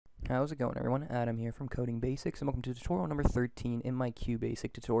How's it going, everyone? Adam here from Coding Basics, and welcome to tutorial number 13 in my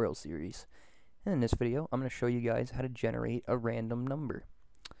QBasic tutorial series. And in this video, I'm going to show you guys how to generate a random number.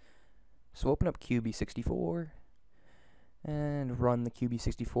 So open up QB64 and run the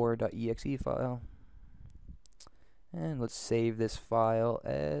QB64.exe file. And let's save this file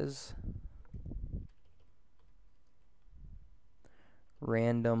as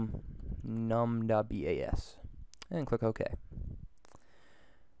random num.bas and click OK.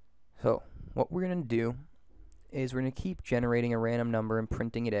 So what we're going to do is we're going to keep generating a random number and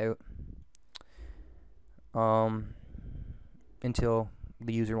printing it out until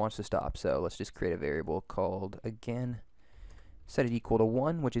the user wants to stop. So let's just create a variable called, again, set it equal to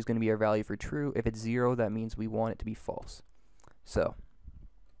 1, which is going to be our value for true. If it's 0, that means we want it to be false. So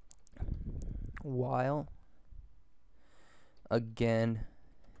while again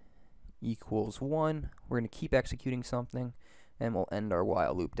equals 1, we're going to keep executing something, and we'll end our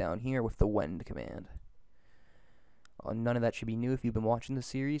while loop down here with the wend command. None of that should be new if you've been watching the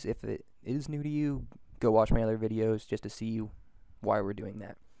series. If it is new to you, go watch my other videos just to see why we're doing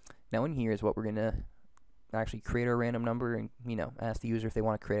that. Now in here is what we're going to actually create a random number and, ask the user if they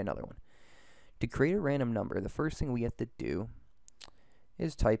want to create another one. To create a random number, the first thing we have to do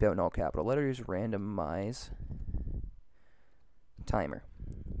is type out in all capital letters randomize timer.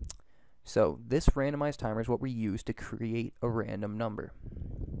 So this randomized timer is what we use to create a random number.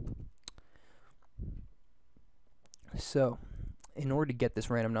 So in order to get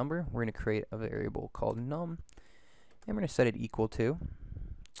this random number, we're going to create a variable called num, and we're going to set it equal to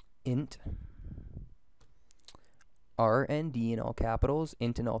int rnd in all capitals,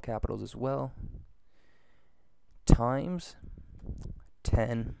 int in all capitals as well, times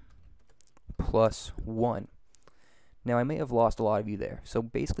 10 plus 1. Now I may have lost a lot of you there. So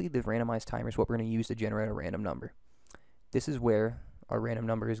basically the randomized timer is what we're going to use to generate a random number. This is where our random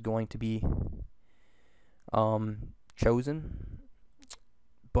number is going to be chosen.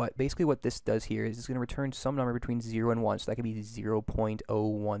 But basically what this does here is it's going to return some number between 0 and 1. So that could be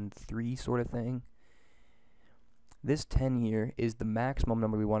 0.013 sort of thing. This 10 here is the maximum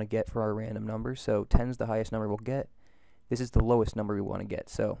number we want to get for our random number. So 10 is the highest number we'll get. This is the lowest number we want to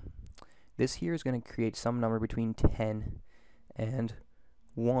get. So this here is going to create some number between 10 and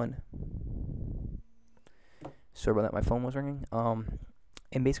 1. Sorry about that, my phone was ringing.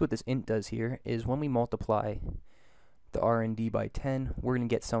 And basically what this int does here is when we multiply the RND by 10, we're going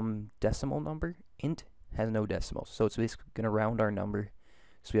to get some decimal number. Int has no decimals, so it's basically going to round our number.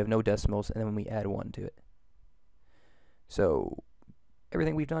 So we have no decimals, and then we add 1 to it. So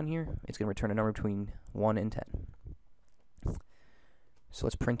everything we've done here, it's going to return a number between 1 and 10. So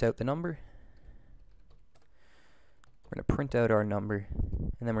let's print out the number. We're going to print out our number,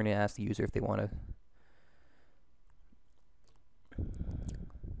 and then we're going to ask the user if they want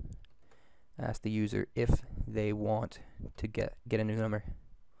to get a new number.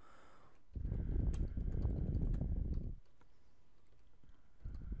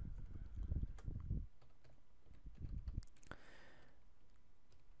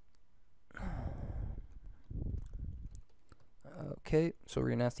 Okay, so we're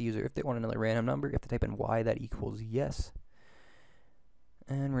going to ask the user if they want another random number. If they type in y, that equals yes.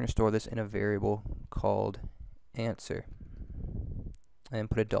 And we're going to store this in a variable called answer. And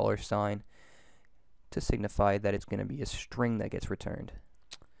put a $sign to signify that it's going to be a string that gets returned.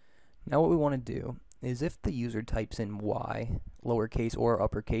 Now what we want to do is if the user types in y, lowercase or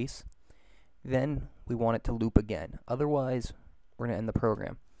uppercase, then we want it to loop again. Otherwise, we're going to end the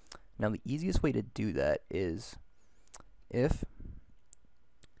program. Now the easiest way to do that is if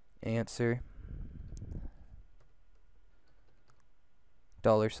answer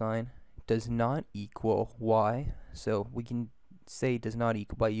 $sign does not equal y, so we can say does not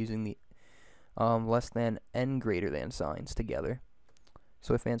equal by using the less than and greater than signs together.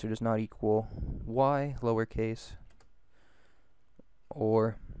 So if answer does not equal y, lowercase,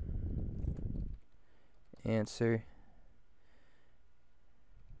 or answer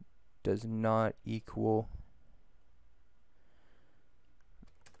does not equal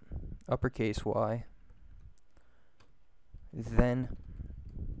uppercase y, then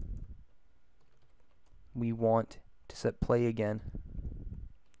we want to set play again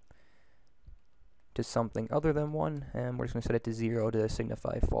to something other than 1, and we're just going to set it to 0 to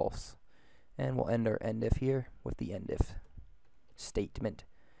signify false. And we'll end our end if here with the end if statement.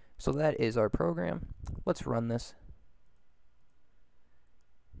 So that is our program. Let's run this.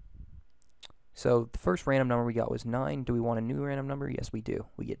 So the first random number we got was 9. Do we want a new random number? Yes, we do.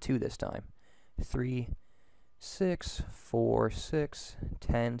 We get 2 this time. 3, 6, 4, 6,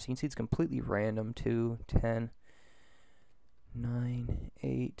 10. So you can see it's completely random. 2, 10, 9,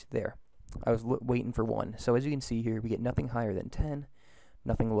 8, there. I was waiting for 1. So as you can see here, we get nothing higher than 10,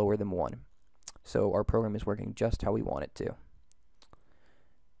 nothing lower than 1. So our program is working just how we want it to.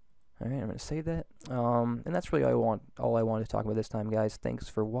 Alright, I'm going to save that. And that's really all I wanted to talk about this time, guys. Thanks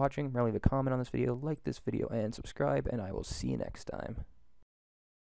for watching. Remember, leave a comment on this video, like this video, and subscribe, and I will see you next time.